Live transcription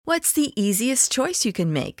What's the easiest choice you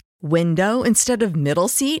can make? Window instead of middle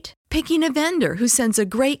seat? Picking a vendor who sends a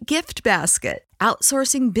great gift basket?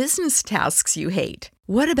 Outsourcing business tasks you hate?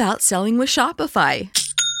 What about selling with Shopify?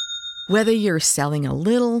 Whether you're selling a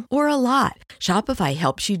little or a lot, Shopify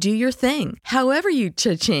helps you do your thing, however you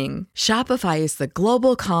cha-ching. Shopify is the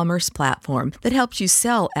global commerce platform that helps you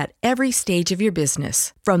sell at every stage of your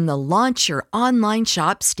business. From the launch your online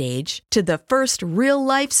shop stage to the first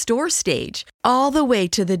real-life store stage, all the way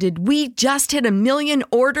to the did we just hit a million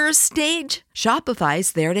orders stage.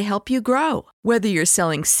 Shopify's there to help you grow. Whether you're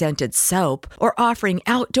selling scented soap or offering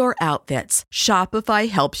outdoor outfits, Shopify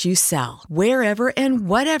helps you sell. Wherever and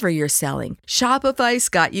whatever you're selling, Shopify's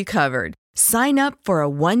got you covered. Sign up for a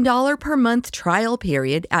 $1 per month trial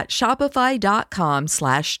period at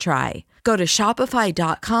shopify.com/try. Go to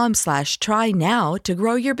shopify.com/try now to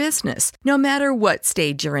grow your business, no matter what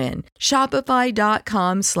stage you're in.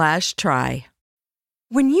 Shopify.com/try.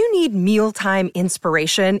 When you need mealtime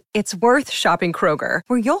inspiration, it's worth shopping Kroger,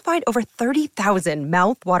 where you'll find over 30,000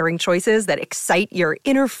 mouth-watering choices that excite your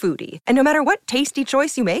inner foodie. And no matter what tasty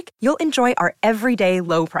choice you make, you'll enjoy our everyday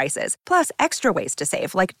low prices, plus extra ways to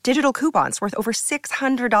save, like digital coupons worth over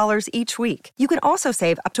 $600 each week. You can also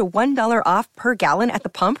save up to $1 off per gallon at the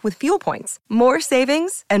pump with fuel points. More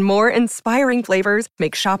savings and more inspiring flavors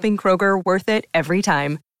make shopping Kroger worth it every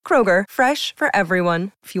time. Kroger, fresh for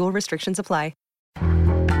everyone. Fuel restrictions apply.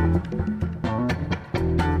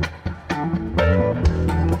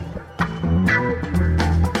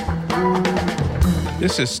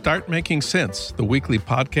 This is Start Making Sense, the weekly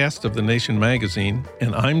podcast of The Nation magazine,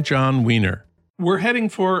 and I'm John Wiener. We're heading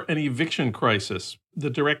for an eviction crisis. The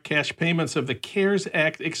direct cash payments of the CARES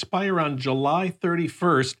Act expire on July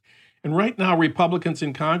 31st, and right now Republicans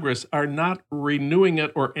in Congress are not renewing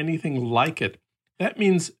it or anything like it. That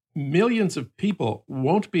means millions of people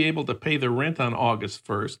won't be able to pay their rent on August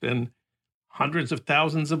 1st, and hundreds of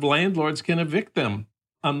thousands of landlords can evict them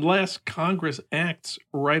unless Congress acts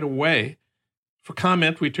right away. For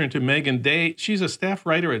comment, we turn to Meagan Day. She's a staff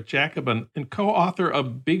writer at Jacobin and co-author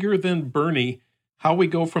of Bigger Than Bernie, How We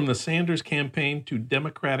Go from the Sanders Campaign to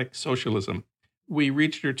Democratic Socialism. We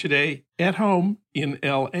reached her today at home in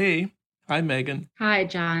L.A. Hi, Meagan. Hi,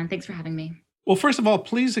 John. Thanks for having me. Well, first of all,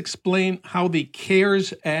 please explain how the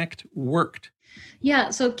CARES Act worked. Yeah,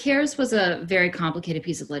 so CARES was a very complicated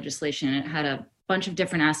piece of legislation. It had a bunch of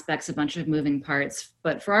different aspects, a bunch of moving parts.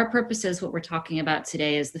 But for our purposes, what we're talking about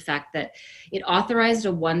today is the fact that it authorized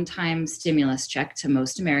a one-time stimulus check to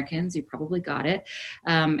most Americans. You probably got it.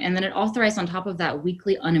 And then it authorized on top of that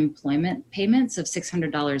weekly unemployment payments of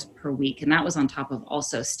 $600 per week. And that was on top of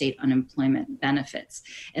also state unemployment benefits.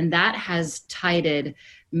 And that has tided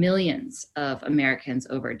millions of Americans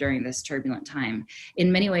over during this turbulent time.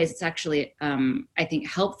 In many ways, it's actually, I think,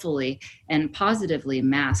 helpfully and positively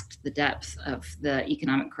masked the depth of the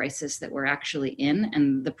economic crisis that we're actually in.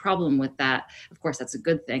 And the problem with that, of course, that's a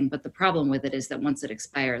good thing, but the problem with it is that once it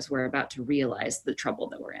expires, we're about to realize the trouble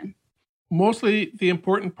that we're in. Mostly the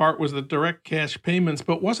important part was the direct cash payments,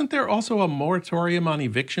 but wasn't there also a moratorium on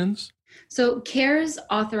evictions? So CARES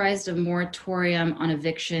authorized a moratorium on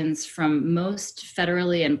evictions from most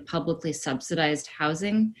federally and publicly subsidized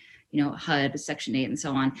housing, HUD, Section 8, and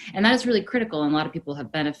so on. And that is really critical, and a lot of people have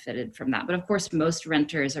benefited from that. But of course, most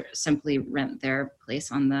renters simply rent their place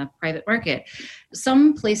on the private market.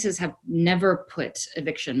 Some places have never put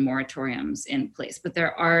eviction moratoriums in place, but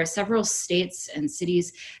there are several states and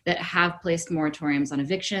cities that have placed moratoriums on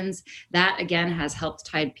evictions. That, again, has helped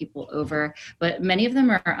tide people over, but many of them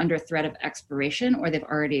are under threat of expiration or they've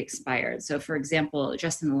already expired. So, for example,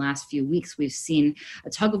 just in the last few weeks, we've seen a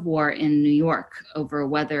tug of war in New York over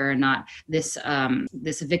whether or not this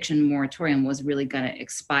eviction moratorium was really going to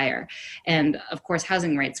expire. And of course,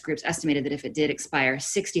 housing rights groups estimated that if it did expire,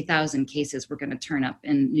 60,000 cases were going to turn up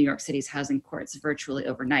in New York City's housing courts virtually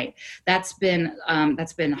overnight. That's been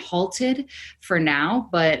halted for now,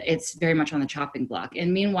 but it's very much on the chopping block.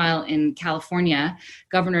 And meanwhile, in California,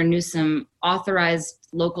 Governor Newsom authorized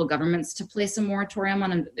local governments to place a moratorium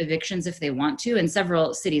on evictions if they want to, and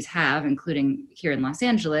several cities have, including here in Los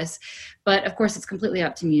Angeles. But of course, it's completely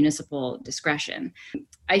up to municipal discretion.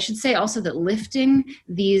 I should say also that lifting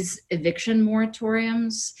these eviction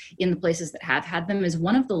moratoriums in the places that have had them is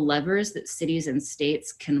one of the levers that cities and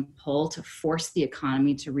states can pull to force the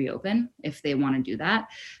economy to reopen if they want to do that,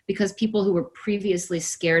 because people who were previously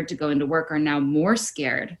scared to go into work are now more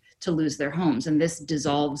scared to lose their homes. And this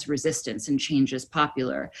dissolves resistance and changes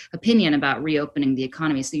popular opinion about reopening the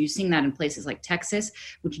economy. So you're seeing that in places like Texas,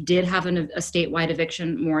 which did have a statewide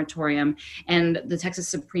eviction moratorium, and the Texas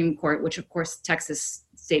Supreme Court, which of course Texas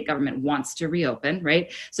state government wants to reopen, right?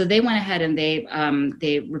 So they went ahead and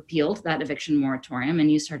they repealed that eviction moratorium, and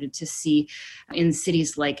you started to see in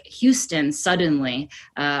cities like Houston, suddenly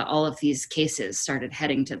all of these cases started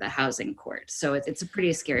heading to the housing court. So it's a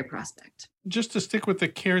pretty scary prospect. Just to stick with the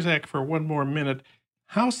CARES Act for one more minute,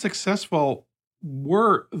 how successful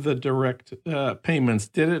were the direct payments?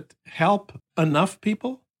 Did it help enough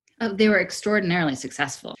people? They were extraordinarily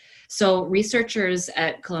successful. So researchers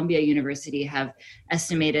at Columbia University have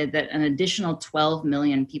estimated that an additional 12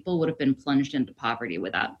 million people would have been plunged into poverty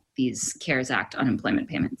without these CARES Act unemployment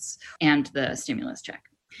payments and the stimulus check.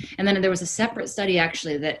 And then there was a separate study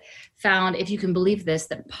actually that found, if you can believe this,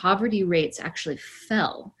 that poverty rates actually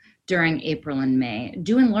fell during April and May,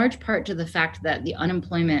 due in large part to the fact that the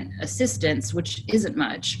unemployment assistance, which isn't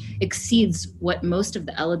much, exceeds what most of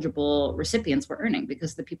the eligible recipients were earning,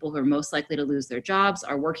 because the people who are most likely to lose their jobs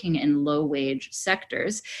are working in low-wage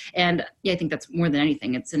sectors. And I think that's more than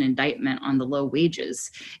anything, it's an indictment on the low wages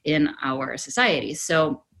in our society.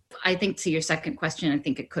 So I think to your second question, I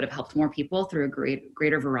think it could have helped more people through a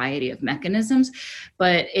greater variety of mechanisms,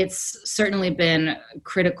 but it's certainly been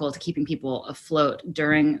critical to keeping people afloat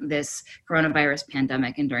during this coronavirus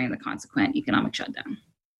pandemic and during the consequent economic shutdown.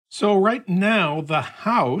 So right now, the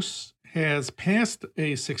House has passed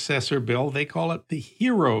a successor bill. They call it the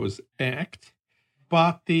HEROES Act,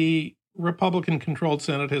 but the Republican-controlled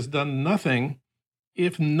Senate has done nothing.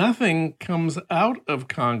 If nothing comes out of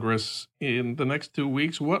Congress in the next 2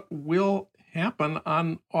 weeks, what will happen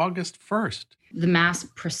on August 1st? The mass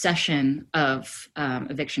procession of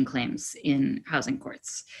eviction claims in housing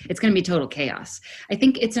courts. It's going to be total chaos. I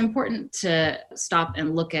think it's important to stop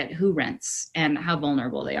and look at who rents and how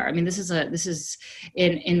vulnerable they are. I mean, this is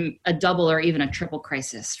in a double or even a triple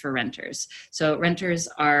crisis for renters. So renters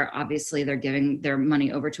are obviously, they're giving their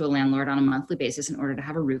money over to a landlord on a monthly basis in order to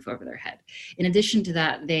have a roof over their head. In addition to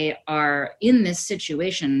that, they are in this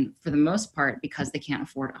situation for the most part because they can't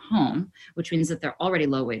afford a home, which means that they're already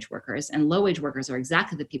low-wage workers, and low-wage workers are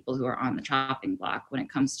exactly the people who are on the chopping block when it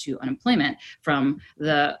comes to unemployment from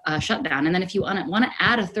the shutdown. And then if you want to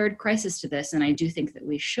add a third crisis to this, and I do think that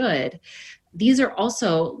we should, these are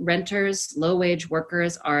also renters, low-wage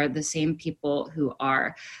workers are the same people who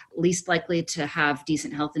are least likely to have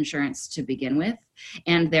decent health insurance to begin with.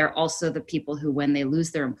 And they're also the people who, when they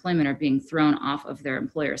lose their employment, are being thrown off of their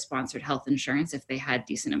employer-sponsored health insurance if they had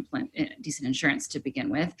decent insurance to begin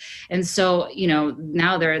with. And so,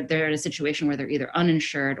 now they're in a situation where they're either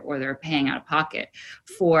uninsured or they're paying out of pocket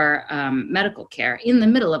for medical care in the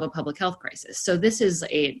middle of a public health crisis. So this is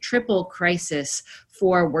a triple crisis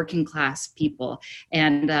for working class people.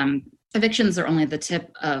 And evictions are only the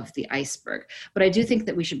tip of the iceberg. But I do think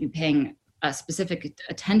that we should be paying specific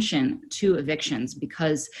attention to evictions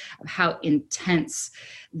because of how intense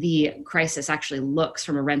the crisis actually looks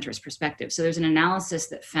from a renter's perspective. So there's an analysis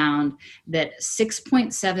that found that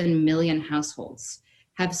 6.7 million households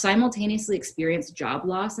have simultaneously experienced job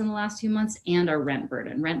loss in the last few months and are rent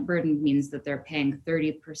burden. Rent burden means that they're paying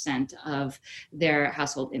 30% of their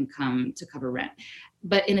household income to cover rent.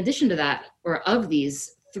 But in addition to that, or of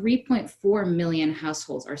these, 3.4 million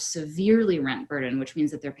households are severely rent burdened, which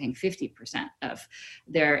means that they're paying 50% of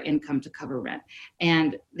their income to cover rent.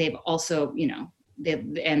 And they've also,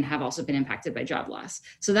 and have also been impacted by job loss.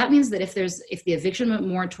 So that means that if the eviction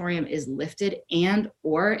moratorium is lifted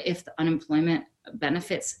or if the unemployment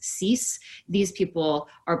benefits cease, these people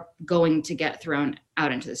are going to get thrown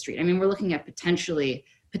out into the street. I mean, we're looking at potentially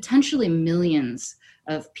millions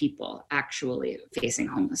of people actually facing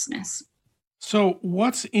homelessness. So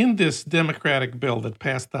what's in this Democratic bill that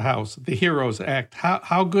passed the House, the HEROES Act?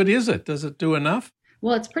 How good is it? Does it do enough?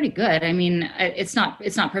 Well, it's pretty good. I mean, it's not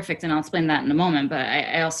perfect, and I'll explain that in a moment, but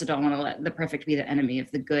I also don't want to let the perfect be the enemy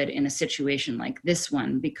of the good in a situation like this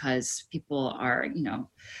one, because people are,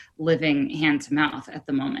 living hand to mouth at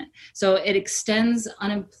the moment. So it extends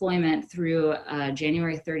unemployment through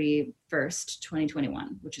January 31st,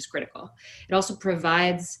 2021, which is critical. It also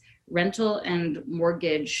provides rental and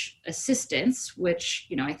mortgage assistance, which,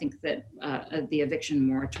 I think that the eviction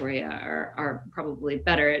moratoria are probably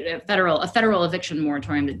better. A federal eviction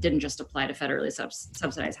moratorium that didn't just apply to federally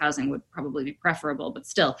subsidized housing would probably be preferable, but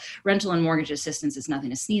still, rental and mortgage assistance is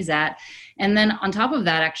nothing to sneeze at. And then on top of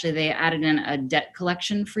that, actually, they added in a debt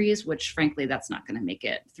collection freeze, which frankly, that's not going to make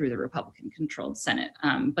it through the Republican-controlled Senate.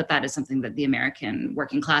 But that is something that the American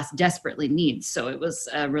working class desperately needs. So it was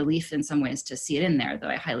a relief in some ways to see it in there, though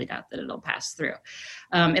I highly doubt that it'll pass through.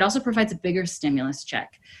 It also provides a bigger stimulus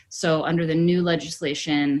check. So under the new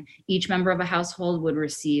legislation, each member of a household would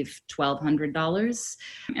receive $1,200,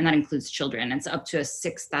 and that includes children. It's up to a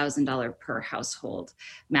 $6,000 per household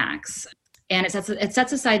max. And it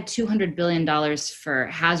sets aside $200 billion for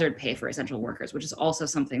hazard pay for essential workers, which is also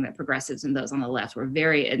something that progressives and those on the left were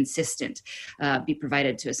very insistent be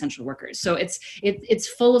provided to essential workers. So it's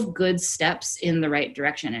full of good steps in the right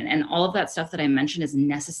direction. And all of that stuff that I mentioned is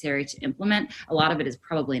necessary to implement. A lot of it is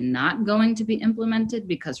probably not going to be implemented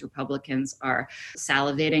because Republicans are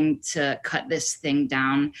salivating to cut this thing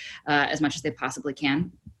down as much as they possibly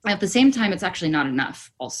can. At the same time, it's actually not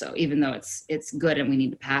enough also, even though it's good and we need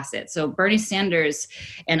to pass it. So Bernie Sanders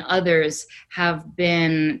and others have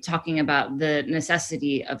been talking about the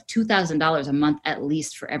necessity of $2,000 a month at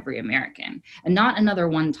least for every American, and not another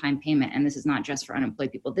one-time payment. And this is not just for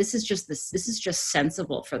unemployed people. This is just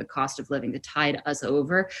sensible for the cost of living to tide us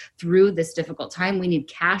over through this difficult time. We need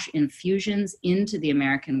cash infusions into the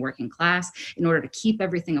American working class in order to keep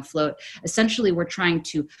everything afloat. Essentially, we're trying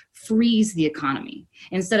to freeze the economy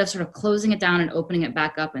instead of sort of closing it down and opening it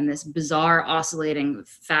back up in this bizarre oscillating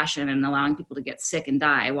fashion and allowing people to get sick and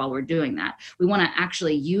die while we're doing that. We want to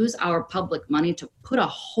actually use our public money to put a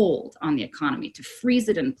hold on the economy, to freeze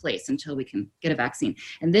it in place until we can get a vaccine.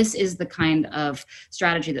 And this is the kind of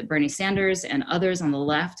strategy that Bernie Sanders and others on the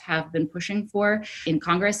left have been pushing for in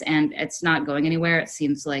Congress, and it's not going anywhere. It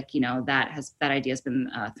seems like, that idea has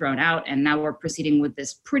been thrown out, and now we're proceeding with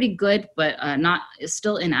this pretty good but not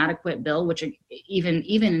still inadequate bill, which even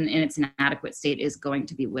in its inadequate state is going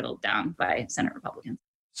to be whittled down by Senate Republicans.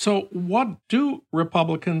 So what do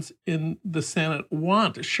Republicans in the Senate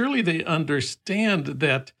want? Surely they understand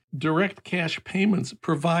that direct cash payments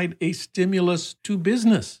provide a stimulus to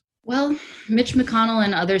business. Well, Mitch McConnell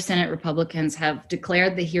and other Senate Republicans have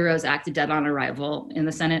declared the HEROES Act dead on arrival in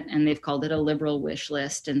the Senate, and they've called it a liberal wish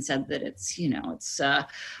list and said that it's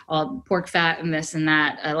all pork fat and this and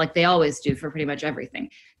that, like they always do for pretty much everything.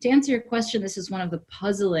 To answer your question, this is one of the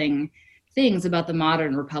puzzling things about the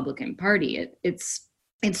modern Republican Party. It's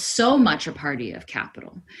so much a party of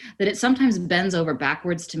capital that it sometimes bends over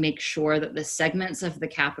backwards to make sure that the segments of the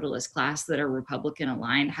capitalist class that are Republican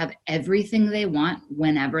aligned have everything they want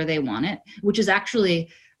whenever they want it, which is actually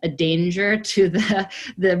a danger to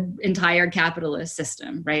the entire capitalist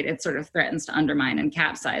system, right? It sort of threatens to undermine and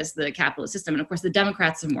capsize the capitalist system. And of course, the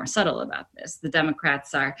Democrats are more subtle about this. The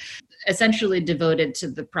Democrats are essentially devoted to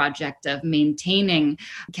the project of maintaining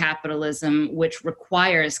capitalism, which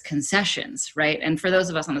requires concessions, right? And for those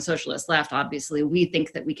of us on the socialist left, obviously, we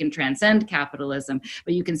think that we can transcend capitalism,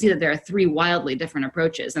 but you can see that there are three wildly different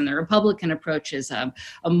approaches. And the Republican approach is a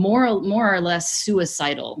more or less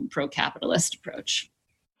suicidal pro-capitalist approach.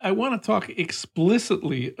 I want to talk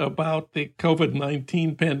explicitly about the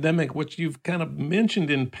COVID-19 pandemic, which you've kind of mentioned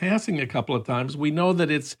in passing a couple of times. We know that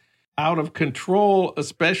it's out of control,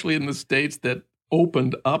 especially in the states that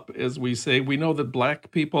opened up, as we say. We know that Black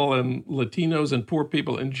people and Latinos and poor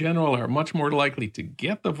people in general are much more likely to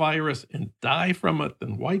get the virus and die from it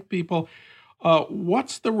than white people.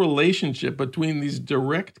 What's the relationship between these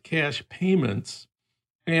direct cash payments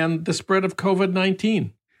and the spread of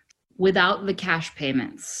COVID-19? Without the cash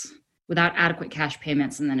payments, without adequate cash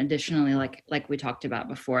payments, and then additionally, like we talked about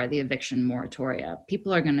before, the eviction moratoria,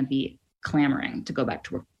 people are going to be clamoring to go back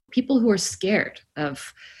to work. People who are scared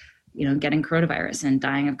of, getting coronavirus and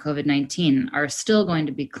dying of COVID-19 are still going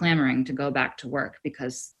to be clamoring to go back to work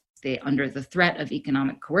because under the threat of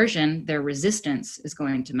economic coercion, their resistance is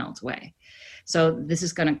going to melt away. So this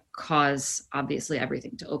is going to cause, obviously,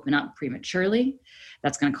 everything to open up prematurely.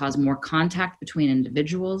 That's going to cause more contact between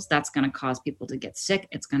individuals. That's going to cause people to get sick.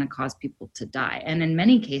 It's going to cause people to die. And in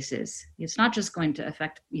many cases, it's not just going to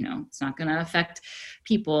affect, it's not going to affect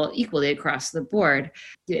people equally across the board.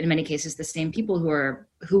 In many cases, the same people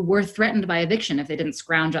who were threatened by eviction, if they didn't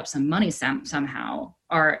scrounge up some money somehow,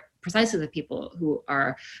 are precisely the people who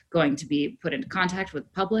are going to be put into contact with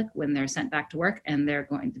the public when they're sent back to work, and they're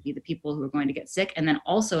going to be the people who are going to get sick. And then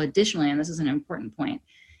also additionally, and this is an important point,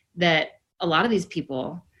 that a lot of these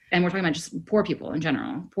people, and we're talking about just poor people in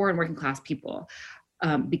general, poor and working class people,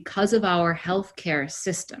 because of our healthcare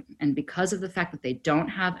system and because of the fact that they don't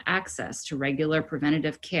have access to regular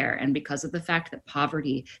preventative care, and because of the fact that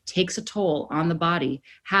poverty takes a toll on the body,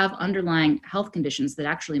 have underlying health conditions that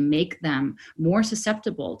actually make them more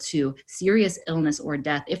susceptible to serious illness or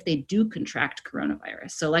death if they do contract coronavirus.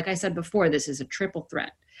 So like I said before, this is a triple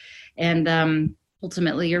threat. And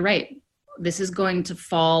ultimately, you're right. This is going to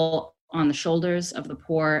fall on the shoulders of the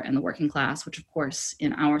poor and the working class, which of course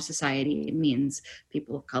in our society means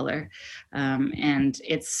people of color. And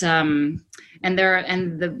it's the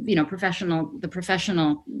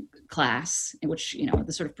professional class, in which,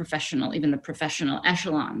 the sort of professional, even the professional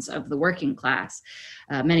echelons of the working class,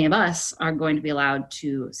 many of us are going to be allowed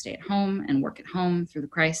to stay at home and work at home through the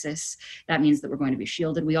crisis. That means that we're going to be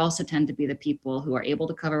shielded. We also tend to be the people who are able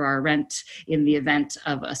to cover our rent in the event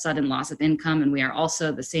of a sudden loss of income. And we are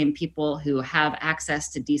also the same people who have access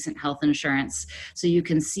to decent health insurance. So you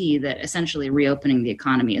can see that essentially reopening the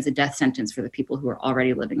economy is a death sentence for the people who are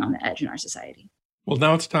already living on the edge in our society. Well,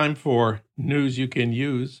 now it's time for News You Can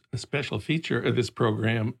Use, a special feature of this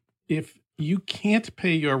program. If you can't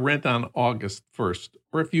pay your rent on August 1st,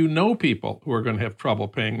 or if you know people who are going to have trouble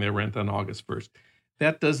paying their rent on August 1st,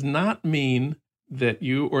 that does not mean that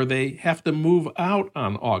you or they have to move out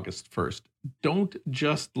on August 1st. Don't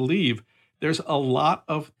just leave. There's a lot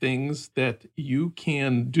of things that you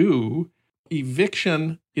can do.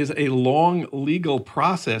 Eviction is a long legal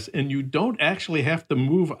process, and you don't actually have to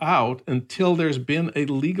move out until there's been a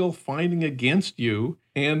legal finding against you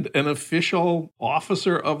and an official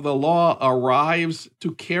officer of the law arrives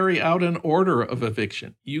to carry out an order of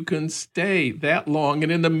eviction. You can stay that long,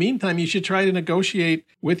 and in the meantime, you should try to negotiate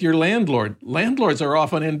with your landlord. Landlords are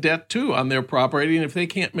often in debt too on their property, and if they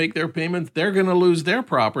can't make their payments, they're going to lose their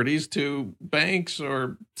properties to banks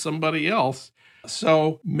or somebody else.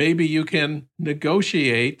 So maybe you can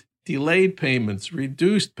negotiate delayed payments,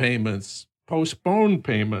 reduced payments, postponed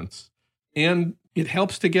payments. And it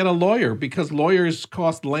helps to get a lawyer because lawyers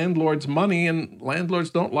cost landlords money and landlords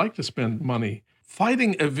don't like to spend money.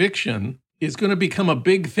 Fighting eviction is going to become a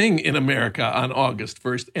big thing in America on August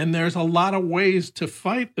 1st. And there's a lot of ways to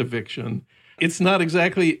fight eviction. It's not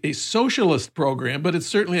exactly a socialist program, but it's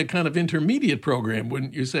certainly a kind of intermediate program,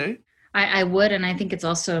 wouldn't you say? I would, and I think it's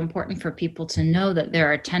also important for people to know that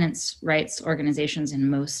there are tenants' rights organizations in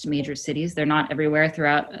most major cities. They're not everywhere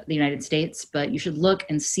throughout the United States, but you should look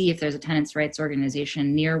and see if there's a tenants' rights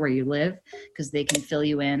organization near where you live, because they can fill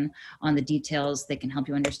you in on the details. They can help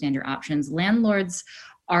you understand your options. Landlords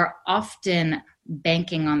are often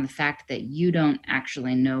banking on the fact that you don't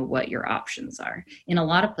actually know what your options are. In a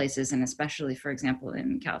lot of places, and especially, for example,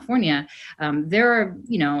 in California, there are,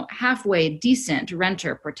 halfway decent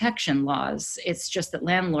renter protection laws. It's just that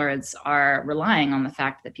landlords are relying on the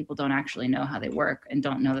fact that people don't actually know how they work and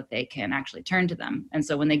don't know that they can actually turn to them. And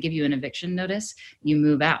so when they give you an eviction notice, you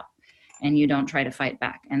move out and you don't try to fight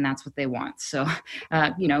back. And that's what they want. So,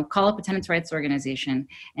 call up a tenants' rights organization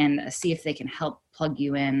and see if they can help plug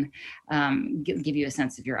you in, give you a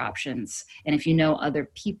sense of your options. And if you know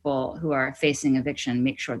other people who are facing eviction,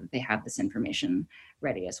 make sure that they have this information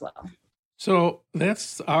ready as well. So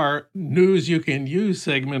that's our News You Can Use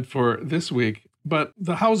segment for this week. But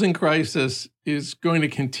the housing crisis is going to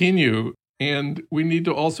continue, and we need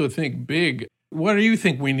to also think big. Where do you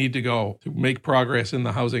think we need to go to make progress in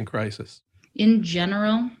the housing crisis? In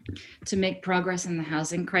general, to make progress in the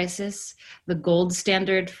housing crisis, the gold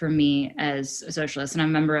standard for me as a socialist, and I'm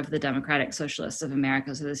a member of the Democratic Socialists of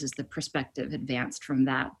America, so this is the perspective advanced from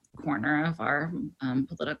that corner of our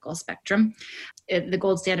political spectrum. The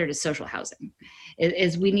gold standard is social housing.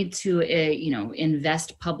 We need to,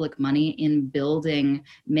 invest public money in building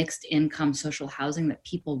mixed income social housing that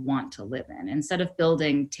people want to live in, instead of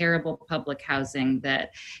building terrible public housing that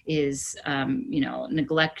is,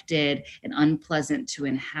 neglected and unpleasant to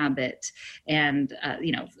inhabit, and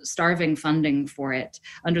starving funding for it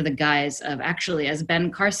under the guise of, actually, as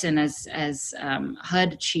Ben Carson, as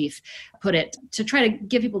HUD chief, put it, to try to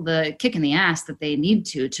give people the kick in the ass that they need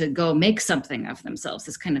to go make something of themselves.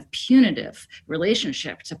 This kind of punitive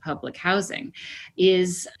relationship to public housing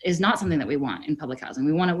is not something that we want in public housing.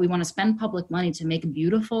 We want to spend public money to make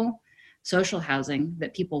beautiful social housing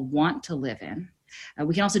that people want to live in.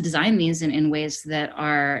 We can also design these in ways that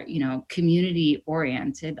are, community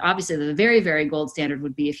oriented. Obviously, the very, very gold standard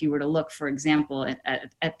would be if you were to look, for example,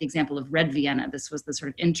 at the example of Red Vienna. This was the sort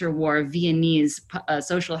of interwar Viennese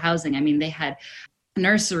social housing. I mean, they had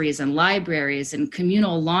nurseries and libraries and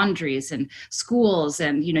communal laundries and schools,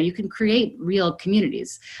 and you can create real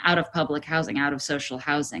communities out of public housing, out of social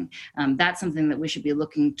housing. That's something that we should be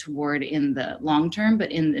looking toward in the long term, but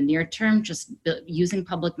in the near term, just using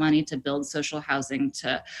public money to build social housing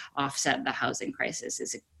to offset the housing crisis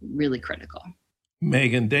is really critical.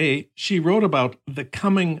 Meagan Day, she wrote about the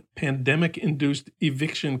coming pandemic-induced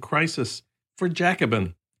eviction crisis for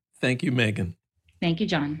Jacobin. Thank you, Meagan. Thank you,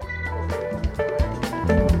 John.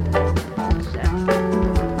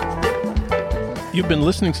 You've been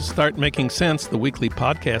listening to Start Making Sense, the weekly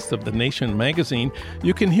podcast of The Nation magazine.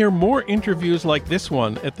 You can hear more interviews like this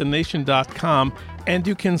one at thenation.com, and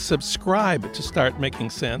you can subscribe to Start Making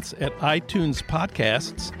Sense at iTunes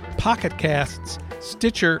Podcasts, Pocket Casts,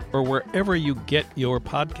 Stitcher, or wherever you get your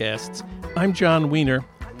podcasts. I'm John Wiener.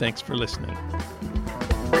 Thanks for listening.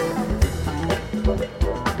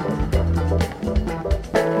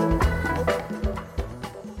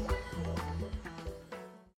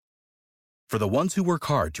 For the ones who work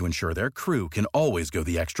hard to ensure their crew can always go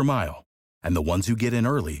the extra mile, and the ones who get in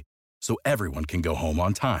early so everyone can go home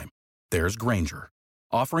on time, there's Grainger,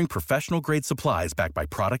 offering professional-grade supplies backed by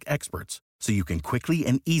product experts so you can quickly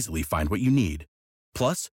and easily find what you need.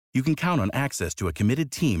 Plus, you can count on access to a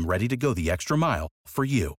committed team ready to go the extra mile for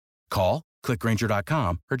you. Call, click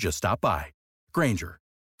Grainger.com, or just stop by. Grainger,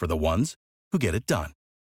 for the ones who get it done.